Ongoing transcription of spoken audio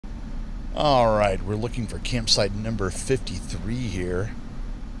All right, we're looking for campsite number 53 here.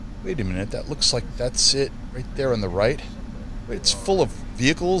 Wait a minute, that looks like that's it right there on the right. It's full of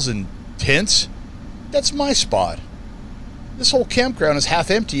vehicles and tents. That's my spot. This whole campground is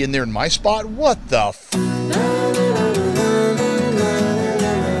half empty and they're in my spot? What the f...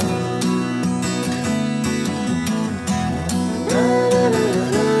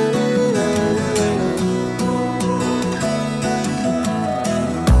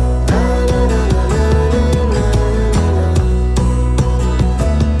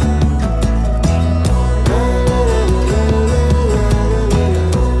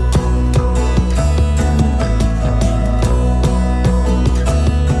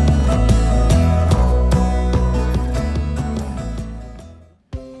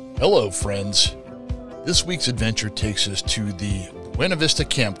 Hello, friends. This week's adventure takes us to the Buena Vista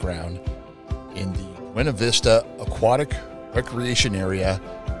Campground in the Buena Vista Aquatic Recreation Area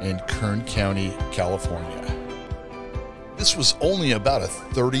in Kern County, California. This was only about a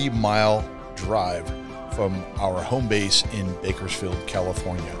 30-mile drive from our home base in Bakersfield,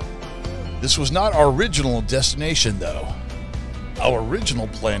 California. This was not our original destination, though. Our original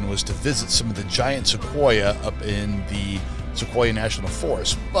plan was to visit some of the giant sequoia up in the Sequoia National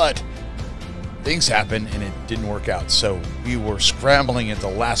Forest, but things happened and it didn't work out. So we were scrambling at the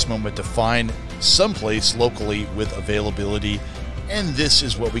last moment to find someplace locally with availability, and this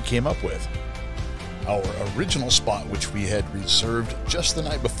is what we came up with. Our original spot, which we had reserved just the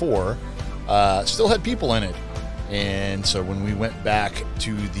night before, still had people in it. And so when we went back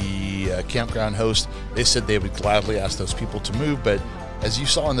to the campground host, they said they would gladly ask those people to move. But as you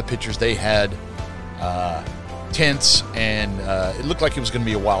saw in the pictures, they had tents, and it looked like it was going to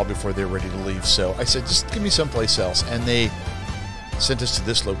be a while before they were ready to leave. So I said, just give me someplace else. And they sent us to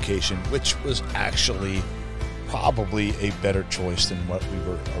this location, which was actually probably a better choice than what we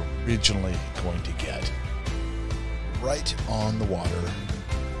were originally going to get. Right on the water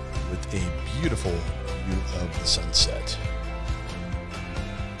with a beautiful view of the sunset.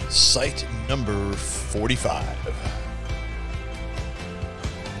 Site number 45.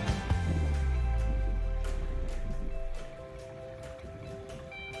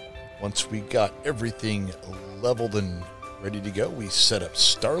 Once we got everything leveled and ready to go, we set up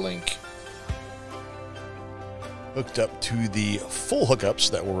Starlink, hooked up to the full hookups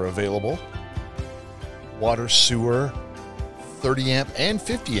that were available. Water, sewer, 30 amp and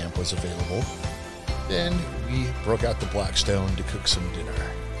 50 amp was available. Then we broke out the Blackstone to cook some dinner.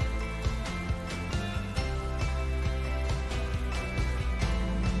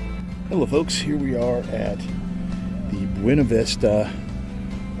 Hello folks, here we are at the Buena Vista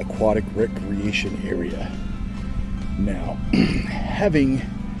Aquatic Recreation Area. Now, having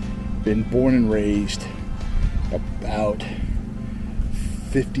been born and raised about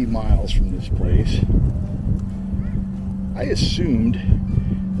 50 miles from this place, I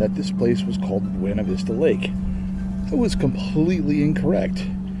assumed that this place was called Buena Vista Lake. I was completely incorrect.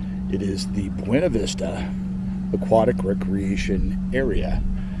 It is the Buena Vista Aquatic Recreation Area.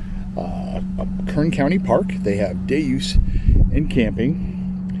 A Kern County park. They have day use and camping,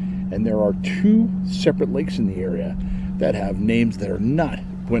 and there are two separate lakes in the area that have names that are not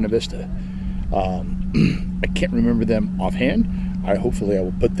Buena Vista. I can't remember them offhand. Hopefully I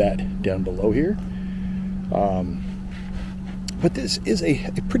will put that down below here. But this is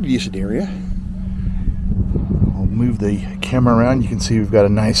a pretty decent area. I'll move the camera around. You can see we've got a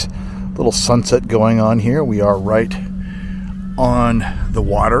nice little sunset going on here. We are right on the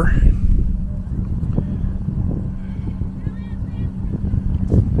water.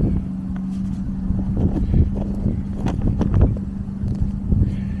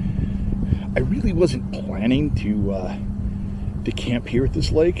 I really wasn't planning to camp here at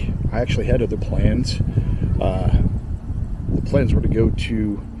this lake. I actually had other plans. The plans were to go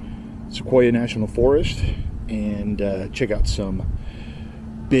to Sequoia National Forest and check out some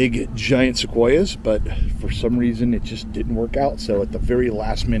big giant sequoias, but for some reason it just didn't work out. So at the very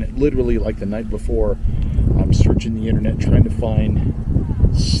last minute, literally like the night before, I'm searching the internet trying to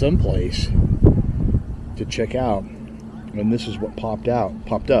find someplace to check out, and this is what popped up.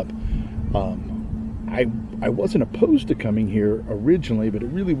 I wasn't opposed to coming here originally, but it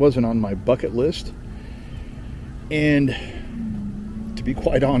really wasn't on my bucket list, and to be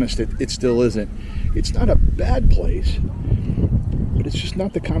quite honest, it still isn't. It's not a bad place, but it's just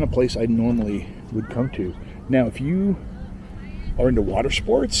not the kind of place I normally would come to. Now, if you are into water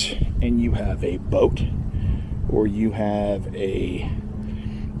sports and you have a boat or you have a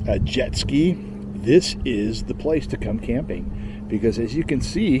jet ski, this is the place to come camping, because as you can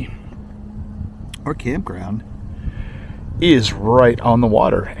see, our campground is right on the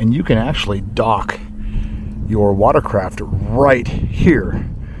water, and you can actually dock your watercraft right here.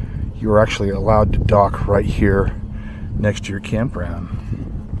 You're actually allowed to dock right here next to your campground.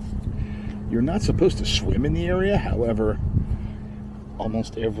 You're not supposed to swim in the area. However,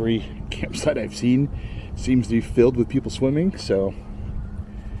 almost every campsite I've seen seems to be filled with people swimming. So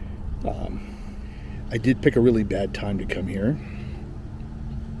I did pick a really bad time to come here.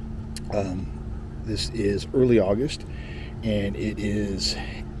 This is early August, and it is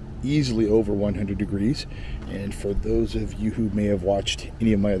easily over 100 degrees. And for those of you who may have watched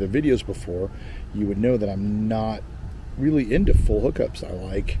any of my other videos before, you would know that I'm not really into full hookups. I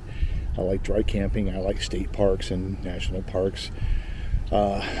like dry camping. I like state parks and national parks.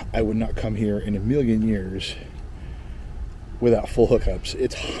 I would not come here in a million years without full hookups.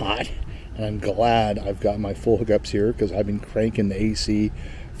 It's hot, and I'm glad I've got my full hookups here, because I've been cranking the AC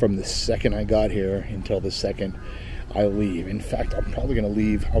from the second I got here until the second I leave. In fact, I'm probably going to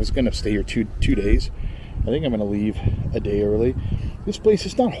leave. I was going to stay here two days. I think I'm going to leave a day early. This place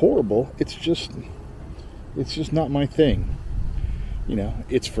is not horrible. It's just not my thing. You know,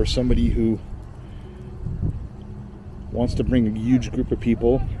 it's for somebody who wants to bring a huge group of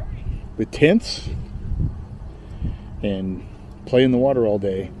people with tents and play in the water all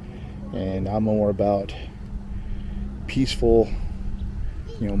day. And I'm more about peaceful,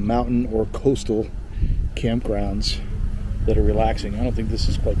 you know, mountain or coastal campgrounds that are relaxing. I don't think this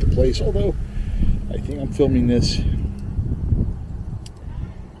is quite the place, although I think I'm filming this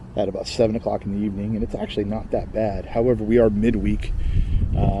at about 7 o'clock in the evening, and it's actually not that bad. However, we are midweek.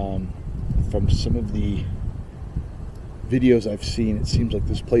 From some of the videos I've seen, it seems like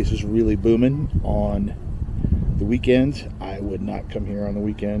this place is really booming on the weekends. I would not come here on the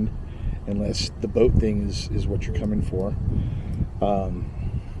weekend unless the boat thing is what you're coming for.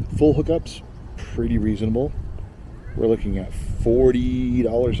 Full hookups, pretty reasonable. We're looking at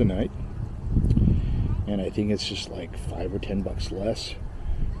 $40 a night, and I think it's just like $5 or $10 less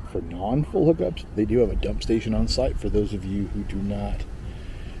for non-full hookups. They do have a dump station on site for those of you who do not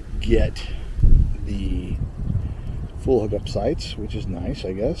get the full hookup sites, which is nice,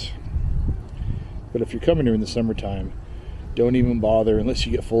 I guess. But if you're coming here in the summertime, don't even bother unless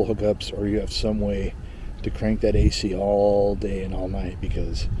you get full hookups or you have some way to crank that AC all day and all night,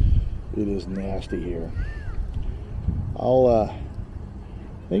 because it is nasty here. I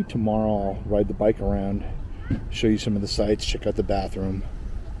think tomorrow I'll ride the bike around, show you some of the sights, check out the bathroom,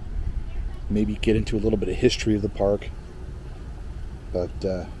 maybe get into a little bit of history of the park.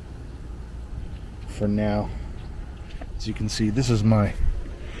 But for now, as you can see, this is my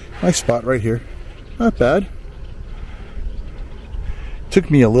spot right here. Not bad. Took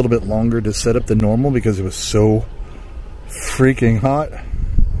me a little bit longer to set up than normal because it was so freaking hot.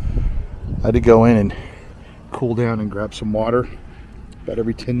 I had to go in and cool down and grab some water about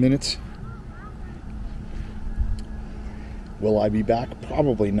every 10 minutes. Will I be back?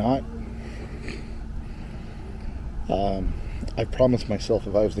 Probably not. I promised myself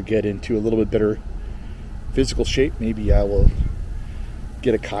if I was to get into a little bit better physical shape, maybe I will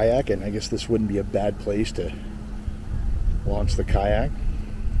get a kayak, and I guess this wouldn't be a bad place to launch the kayak.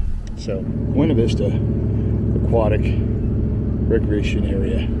 So, Buena Vista Aquatic Recreation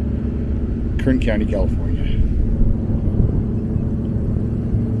Area, Kern County, California.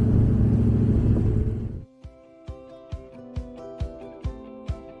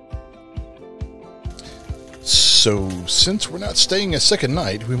 So, since we're not staying a second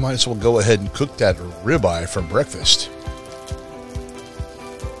night, we might as well go ahead and cook that ribeye for breakfast.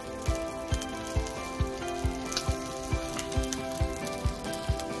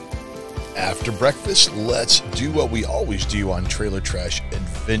 After breakfast, let's do what we always do on Trailer Trash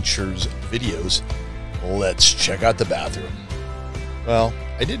Adventures videos. Let's check out the bathroom. Well,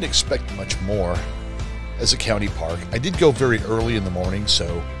 I didn't expect much more as a county park. I did go very early in the morning,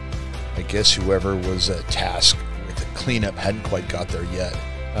 so I guess whoever was tasked with the cleanup hadn't quite got there yet.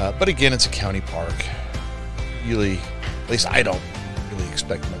 But again, it's a county park. Really, at least I don't really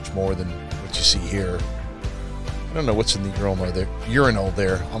expect much more than what you see here. I don't know what's in the urinal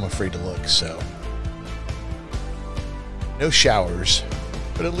there. I'm afraid to look, so. No showers,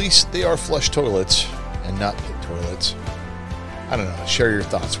 but at least they are flush toilets and not pit toilets. I don't know. Share your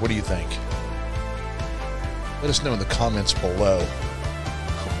thoughts. What do you think? Let us know in the comments below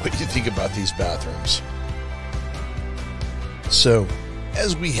what you think about these bathrooms. So,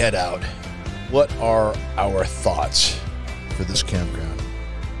 as we head out, what are our thoughts for this campground?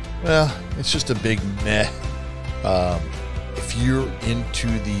 Well, it's just a big meh. If you're into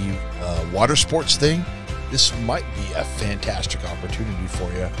the water sports thing, this might be a fantastic opportunity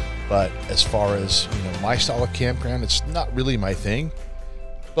for you. But as far as, you know, my style of campground, it's not really my thing.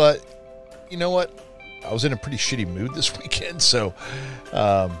 But you know what? I was in a pretty shitty mood this weekend, so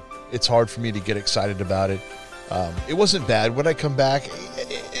it's hard for me to get excited about it. It wasn't bad when I come back.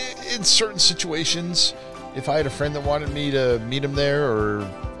 In certain situations, if I had a friend that wanted me to meet him there, or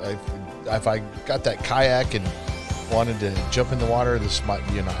if I got that kayak and wanted to jump in the water, this might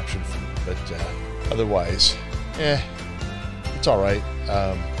be an option for me. But otherwise, it's all right.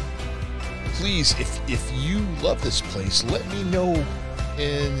 Please, if you love this place, let me know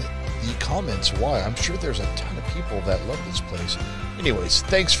in the comments why. I'm sure there's a ton of people that love this place. Anyways,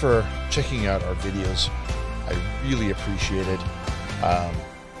 thanks for checking out our videos. I really appreciate it.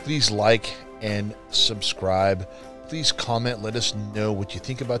 Please like and subscribe. Please comment. Let us know what you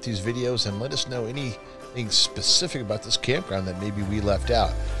think about these videos, and let us know anything specific about this campground that maybe we left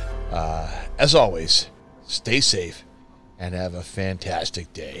out. As always, stay safe and have a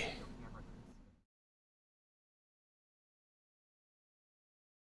fantastic day.